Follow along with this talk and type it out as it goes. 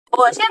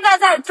我现在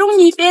在中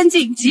尼边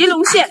境吉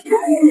隆县。好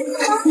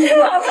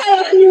看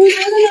了，你们觉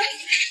得呢？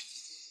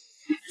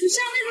很像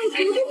那种独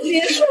栋别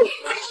墅，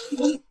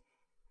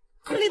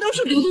这里都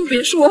是独栋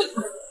别墅。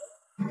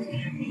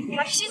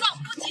西藏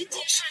不仅仅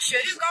是雪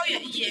域高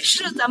原，也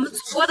是咱们祖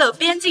国的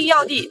边境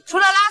要地。除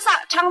了拉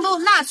萨、昌都、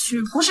那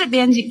曲不是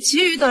边境，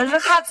其余的日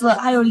喀则、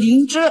还有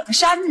林芝、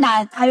山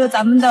南，还有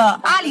咱们的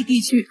阿里地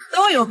区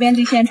都有边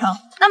境县城。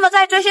那么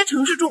在这些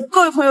城市中，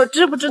各位朋友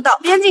知不知道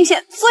边境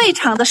线最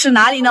长的是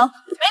哪里呢？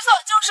没错，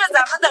就是咱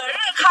们的日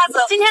喀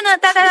则。今天呢，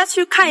带大家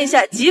去看一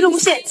下吉隆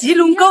县吉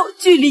隆沟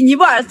距离尼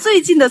泊尔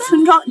最近的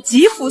村庄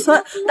吉普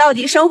村到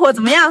底生活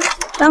怎么样。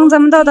当咱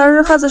们到达日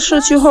喀则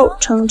市区后，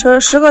乘车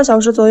10个小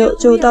时左右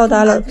就到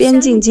达了边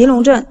境吉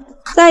隆镇。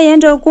再沿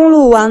着公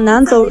路往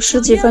南走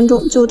10几分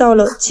钟就到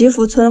了吉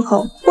福村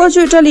口。过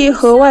去这里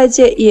和外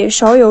界也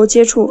少有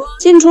接触，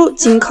进出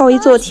仅靠一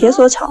座铁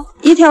索桥，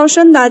一条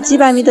深达几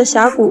百米的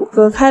峡谷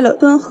隔开了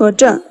村和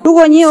镇。如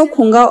果你有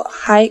恐高，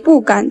还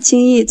不敢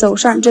轻易走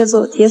上这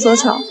座铁索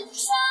桥。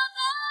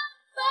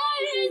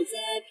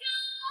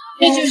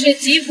这就是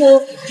吉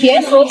福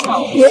铁索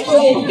桥，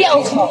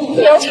吊桥。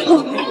这个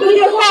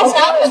大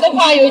峡谷的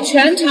话有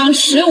全长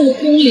15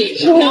公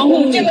里，然后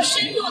这个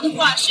深度的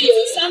话是有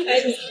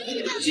300米，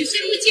是深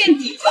不见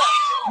底。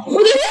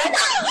我的天哪！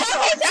好吓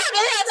人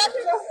呀！它这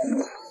个，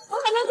我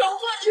还能走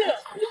过去。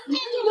我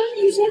们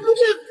以前都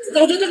是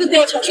走着这个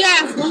吊桥。是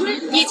啊，我们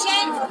以前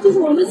就是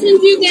我们村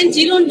居跟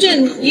吉隆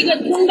镇一个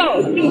通道，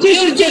只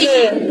有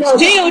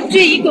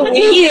这一个唯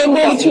一的过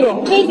不去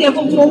了，这一点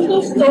过不去，我们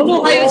都是走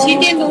路，还有骑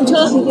电动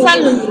车、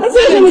3轮。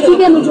为什么骑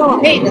电动车？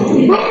可以的。好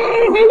厉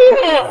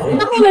害！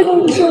那后面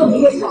公司修的特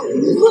别好。后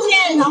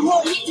面，然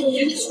后19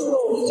年的时候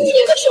是加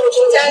修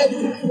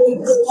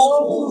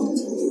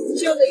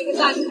的一个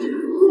大桥，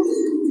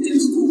就是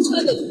通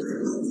车的。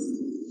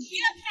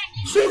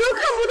水都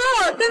看不到，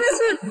真的是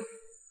看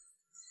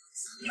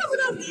不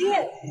到底。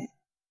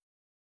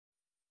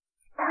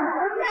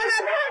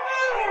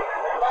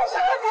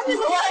这是我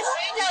学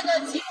校的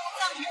吉隆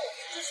藏布，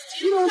这是吉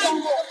隆藏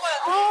布的话，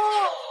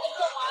一个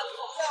马桶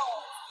上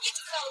一直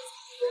到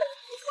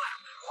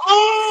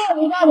你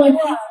看我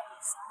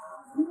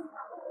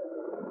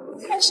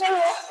这太深了。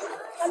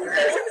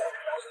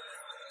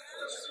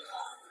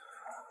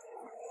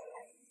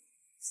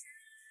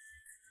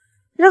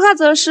日喀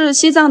则是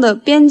西藏的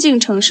边境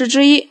城市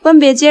之一，分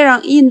别接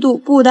壤印度、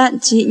不丹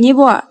及尼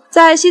泊尔。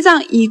在西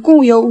藏一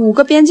共有5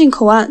个边境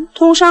口岸，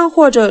通商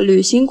或者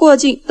旅行过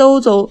境都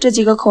走这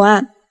几个口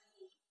岸，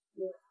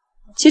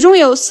其中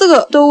有4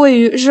个都位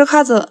于日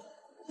喀则。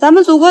咱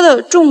们祖国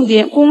的重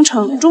点工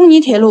程中尼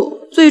铁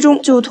路最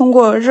终就通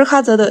过日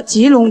喀则的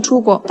吉隆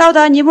出国，到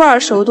达尼泊尔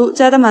首都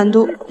加德满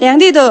都，两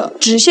地的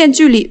直线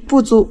距离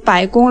不足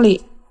100公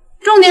里。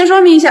重点说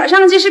明一下，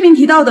上期视频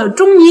提到的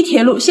中尼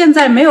铁路现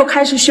在没有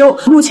开始修，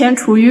目前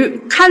处于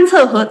勘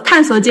测和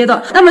探索阶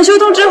段。那么修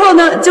通之后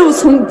呢，就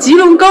从吉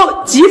隆沟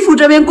吉福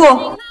这边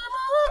过。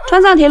川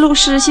藏铁路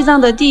是西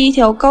藏的第1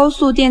条高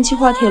速电气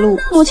化铁路，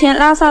目前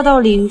拉萨到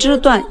林芝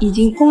段已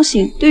经通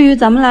行。对于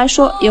咱们来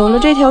说，有了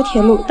这条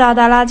铁路，大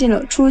大拉近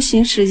了出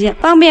行时间，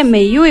方便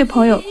每一位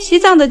朋友。西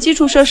藏的基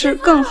础设施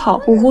更好，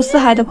五湖四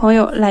海的朋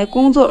友来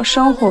工作、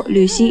生活、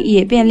旅行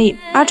也便利。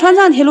而川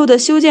藏铁路的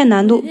修建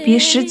难度比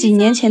10几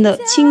年前的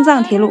青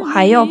藏铁路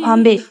还要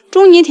翻倍，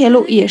中尼铁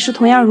路也是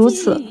同样如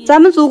此。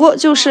咱们祖国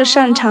就是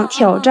擅长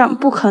挑战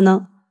不可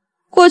能。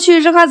过去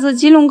日喀则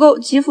吉隆沟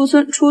吉福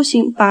村出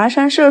行跋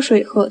山涉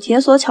水和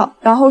铁索桥，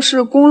然后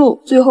是公路，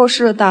最后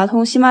是打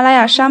通喜马拉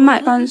雅山脉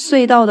穿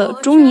隧道的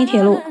中尼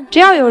铁路。只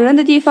要有人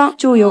的地方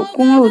就有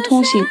公路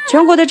通行，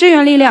全国的支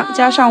援力量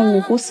加上五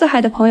湖四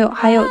海的朋友，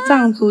还有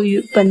藏族与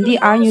本地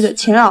儿女的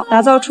勤劳，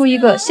打造出一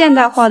个现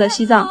代化的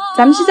西藏。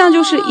咱们西藏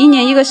就是1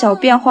年一个小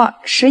变化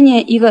，10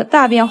年一个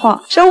大变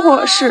化，生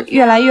活是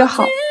越来越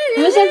好。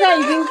我们现在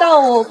已经到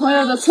我朋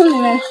友的村里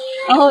面，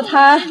然后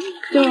他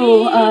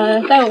就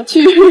带我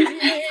去领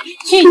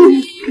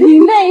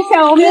略一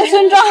下我们的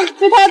村庄，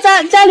去他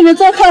家里面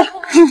做客。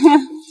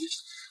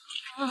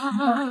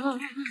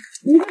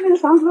你看这个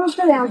房子是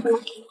这样子吗？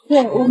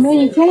对，我们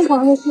以前的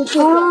房子是这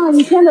样。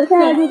以前的，现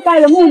在就盖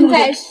的木头的。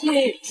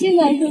现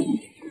在是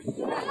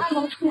按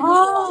照是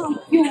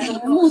用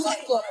木头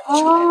做的。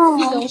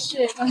这种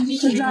是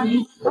这样。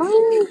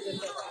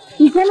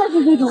以前的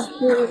是这种，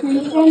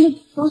以前的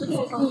都是这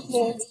些。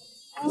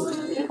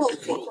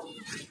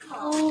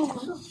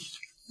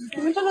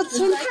你们这个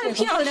村太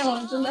漂亮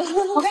了，真的。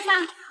我看吧，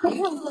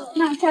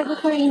那下次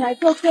可以来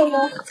做客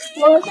哟。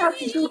我下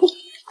次就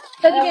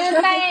在这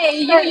边待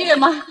1个月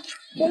吗？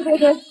对，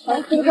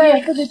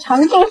这个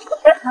常住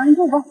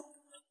吧。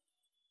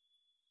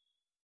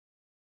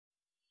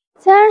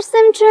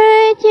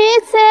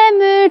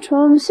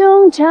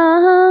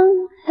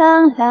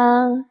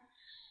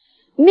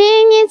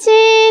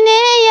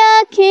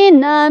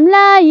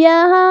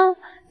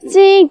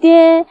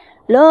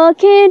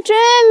Loki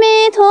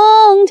drömmi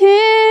tong tu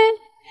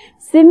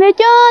Simmer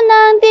jag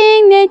nang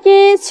ding ne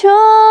ge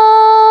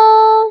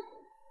chong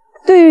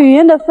对于语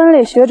言的分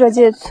类，学者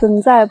界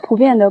存在普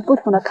遍的不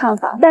同的看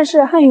法。但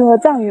是汉语和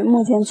藏语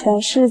目前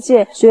全世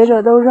界学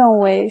者都认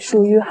为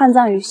属于汉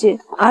藏语系，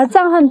而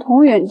藏汉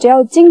同源，只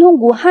要精通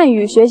古汉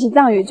语，学习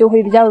藏语就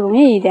会比较容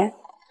易一点。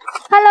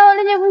Hello，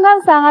 你好，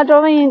刚上啊，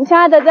中文，亲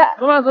爱的在。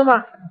走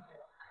嘛。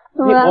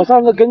我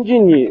上次根据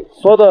你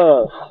说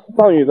的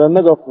藏语的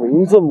那个辅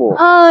音字母，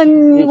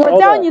我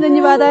教你的，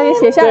你把它给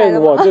写下来了。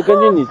对，我就根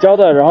据你教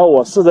的，然后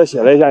我试着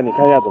写了一下，你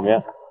看一下怎么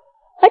样？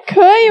还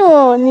可以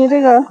哦，你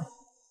这个。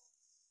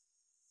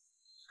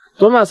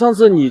卓玛，上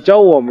次你教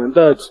我们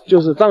的就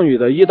是藏语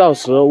的1到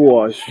10，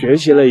我学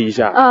习了一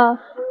下，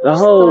然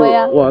后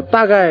我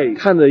大概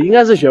看着应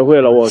该是学会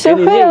了，我给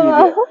你念一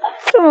遍。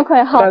这么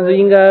快，好。但是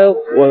应该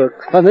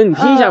反正你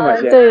听一下嘛，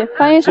先。对，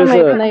发音上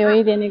面可能有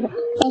一点那个，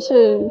但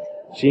是。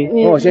行，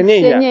那我先念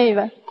一下。先念一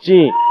遍。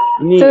进、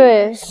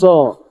逆、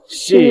送、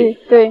细。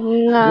对，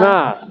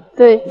那。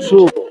对。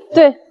处。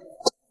对。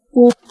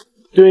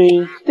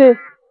对。对。然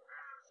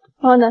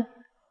后呢？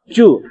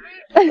就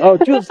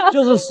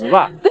是10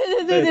吧。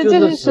对，就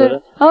是10。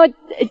然后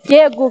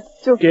结果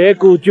就。对7、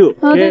8、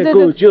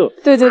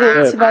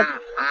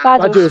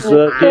9、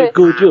10，对，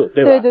勾就，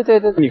对吧？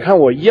对。你看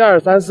我1、2、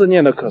3、4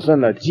念的可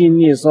顺了，进、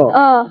逆、送、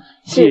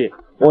细。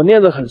我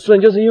念得很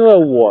顺，就是因为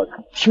我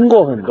听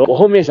过很多，我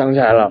后面想起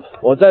来了，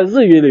我在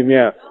日语里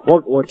面，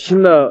我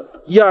听了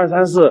1、2、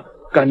3、4，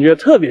感觉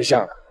特别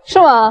像。是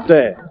吗？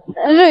对。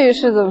日语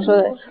是怎么说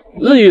的？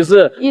日语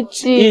是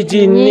一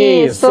进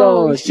逆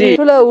送细。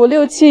除了5、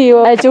6、7以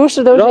外，9、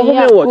10都是一样。然后后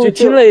面我去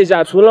听了一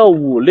下，除了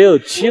5、6、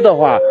7的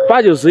话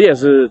，8、9、10也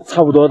是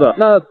差不多的。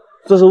那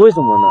这是为什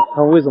么呢？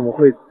它为什么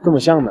会这么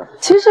像呢？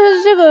其实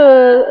这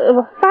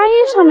个发音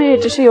上面也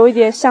只是有一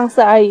点相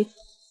似而已。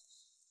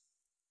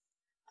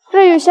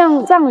日语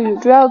像藏语，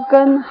主要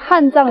跟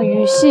汉藏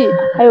语系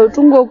还有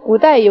中国古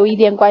代有一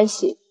点关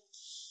系。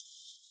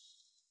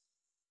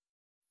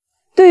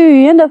对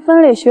于语言的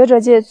分类，学者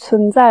界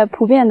存在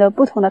普遍的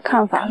不同的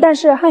看法。但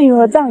是汉语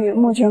和藏语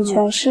目前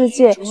全世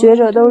界学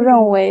者都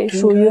认为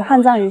属于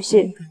汉藏语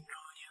系。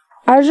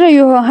而日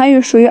语和韩语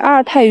属于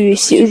2态语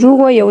系，如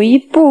果有一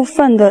部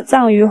分的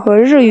藏语和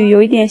日语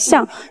有一点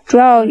像，主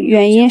要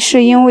原因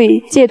是因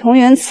为借同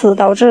源词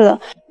导致的。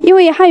因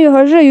为汉语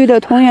和日语的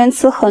同源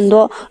词很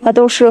多，那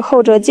都是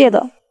后者借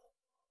的。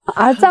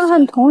而藏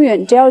汉同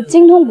源，只要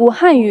精通古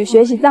汉语，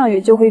学习藏语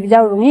就会比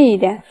较容易一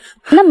点。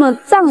那么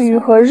藏语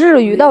和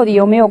日语到底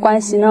有没有关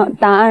系呢？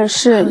答案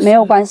是没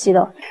有关系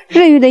的。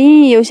日语的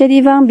音译有些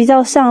地方比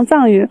较像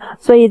藏语，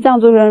所以藏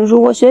族人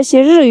如果学习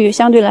日语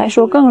相对来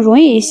说更容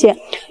易一些。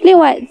另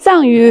外，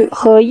藏语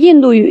和印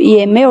度语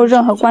也没有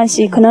任何关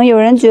系，可能有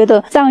人觉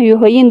得藏语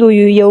和印度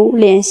语有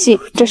联系，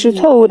这是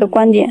错误的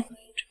观点。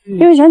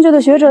因为全球的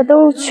学者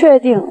都确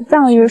定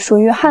藏语属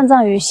于汉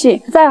藏语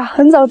系，在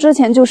很早之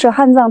前就是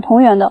汉藏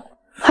同源的。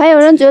还有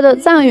人觉得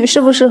藏语是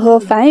不是和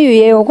梵语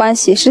也有关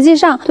系？实际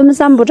上，他们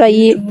散布着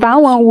以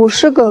梵文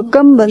50个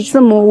根本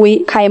字母为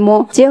楷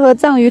模，结合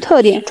藏语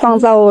特点，创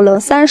造了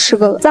30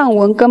个藏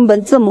文根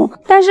本字母。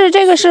但是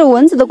这个是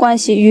文字的关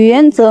系，语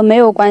言则没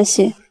有关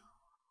系。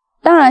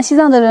当然，西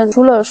藏的人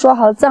除了说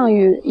好藏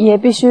语，也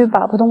必须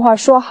把普通话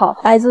说好。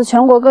来自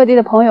全国各地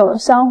的朋友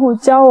相互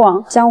交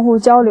往、相互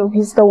交流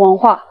彼此的文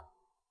化。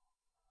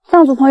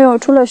藏族朋友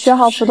除了学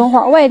好普通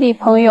话，外地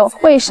朋友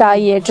为啥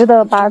也值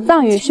得把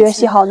藏语学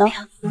习好呢？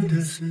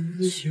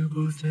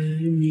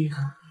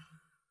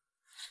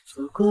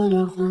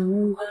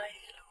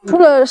除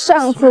了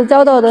上次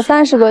教到的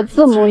30个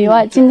字母以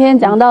外，今天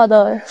讲到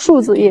的数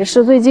字也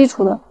是最基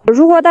础的。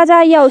如果大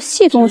家要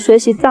系统学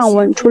习藏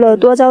文，除了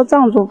多交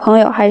藏族朋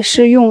友，还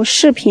是用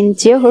视频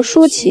结合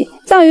书籍。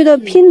藏语的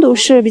拼读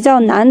是比较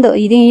难的，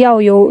一定要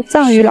有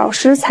藏语老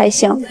师才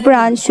行，不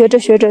然学着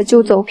学着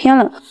就走偏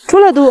了。除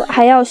了读，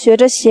还要学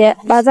着写，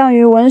把藏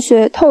语文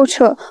学透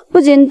彻，不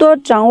仅多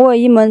掌握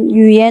一门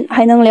语言，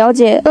还能了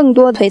解更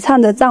多璀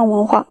璨的藏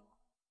文化。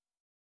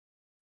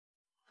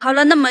好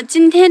了，那么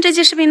今天这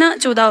期视频呢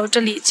就到这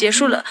里结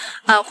束了。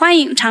欢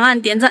迎长按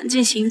点赞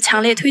进行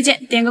强烈推荐，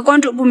点个关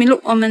注不迷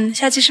路。我们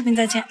下期视频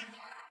再见。